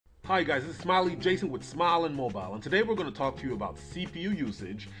Hi guys, this is Smiley Jason with Smile and Mobile, and today we're going to talk to you about CPU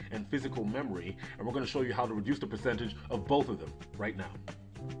usage and physical memory, and we're going to show you how to reduce the percentage of both of them right now.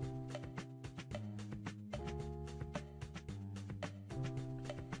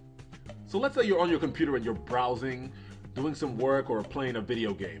 So let's say you're on your computer and you're browsing, doing some work, or playing a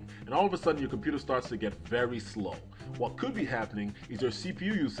video game, and all of a sudden your computer starts to get very slow. What could be happening is your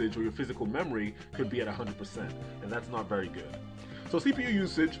CPU usage or your physical memory could be at 100%, and that's not very good. So CPU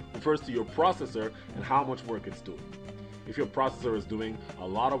usage refers to your processor and how much work it's doing. If your processor is doing a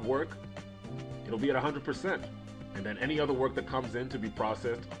lot of work, it'll be at 100%, and then any other work that comes in to be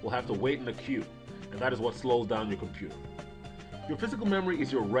processed will have to wait in a queue, and that is what slows down your computer. Your physical memory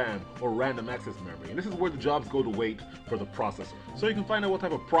is your RAM, or random access memory, and this is where the jobs go to wait for the processor. So you can find out what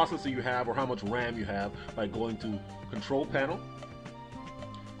type of processor you have or how much RAM you have by going to Control Panel,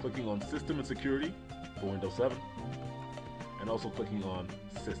 clicking on System and Security for Windows 7, and also clicking on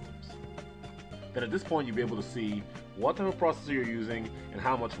Systems. Then at this point you'll be able to see what type of processor you're using and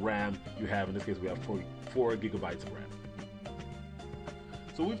how much RAM you have. In this case we have 4 gigabytes of RAM.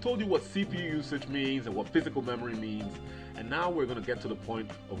 So we've told you what CPU usage means and what physical memory means, and now we're going to get to the point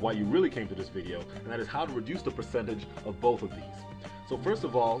of why you really came to this video, and that is how to reduce the percentage of both of these. So first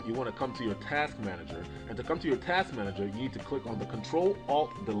of all, you want to come to your Task Manager, and to come to your Task Manager you need to click on the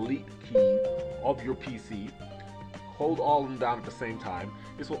Control-Alt-Delete key of your PC. Hold all of them down at the same time.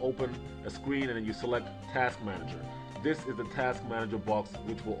 This will open a screen and then you select Task Manager. This is the Task Manager box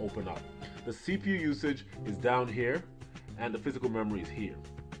which will open up. The CPU usage is down here and the physical memory is here.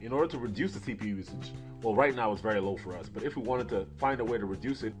 In order to reduce the CPU usage, well, right now it's very low for us, but if we wanted to find a way to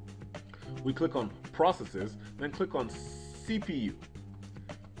reduce it, we click on Processes, then click on CPU.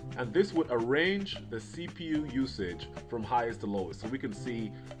 And this would arrange the CPU usage from highest to lowest, so we can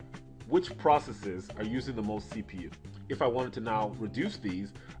see which processes are using the most CPU. If I wanted to now reduce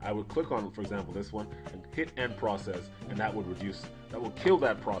these, I would click on, for example, this one and hit End Process, and that will kill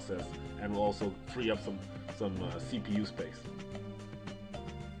that process and will also free up some CPU space.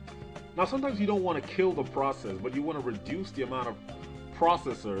 Now sometimes you don't want to kill the process, but you want to reduce the amount of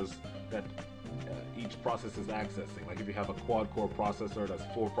processors that each process is accessing. Like if you have a quad-core processor that's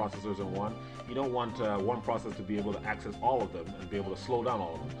 4 processors in one, you don't want one process to be able to access all of them and be able to slow down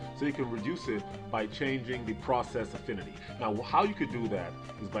all of them. So you can reduce it by changing the process affinity. Now how you could do that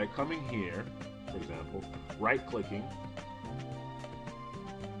is by coming here, for example, right-clicking,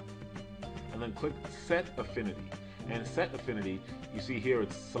 and then click Set Affinity. And Set Affinity, you see here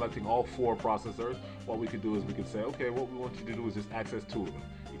it's selecting all 4 processors. What we could do is we could say, okay, what we want you to do is just access 2 of them.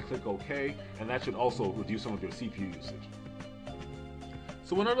 You click OK, and that should also reduce some of your CPU usage.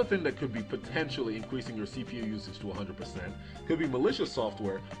 So another thing that could be potentially increasing your CPU usage to 100% could be malicious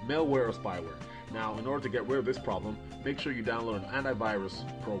software, malware, or spyware. Now, in order to get rid of this problem, make sure you download an antivirus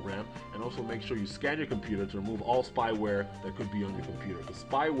program, and also make sure you scan your computer to remove all spyware that could be on your computer. Because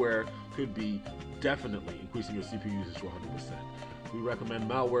spyware could be definitely increasing your CPU usage to 100%. We recommend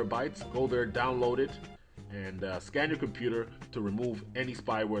Malwarebytes. Go there, download it, and scan your computer to remove any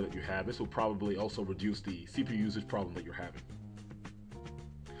spyware that you have. This will probably also reduce the CPU usage problem that you're having.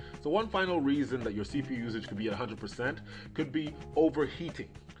 So one final reason that your CPU usage could be at 100% could be overheating.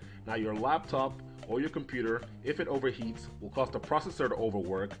 Now your laptop or your computer, if it overheats, will cause the processor to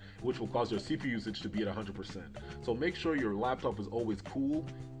overwork, which will cause your CPU usage to be at 100%. So make sure your laptop is always cool.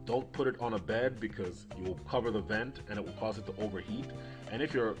 Don't put it on a bed because you will cover the vent and it will cause it to overheat. And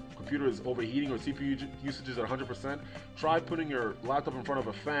if your computer is overheating or CPU usage is at 100%, try putting your laptop in front of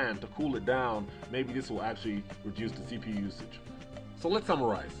a fan to cool it down. Maybe this will actually reduce the CPU usage. So let's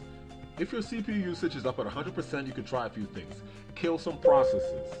summarize. If your CPU usage is up at 100%, you can try a few things. Kill some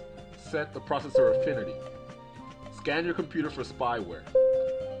processes. Set the processor affinity. Scan your computer for spyware.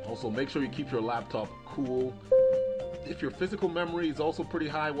 Also, make sure you keep your laptop cool. If your physical memory is also pretty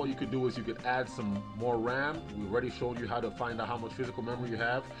high, what you could do is you could add some more RAM. We've already shown you how to find out how much physical memory you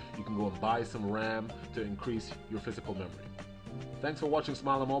have. You can go and buy some RAM to increase your physical memory. Thanks for watching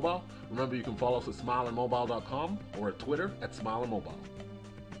Smile and Mobile. Remember, you can follow us at smileandmobile.com or at Twitter at smileandmobile.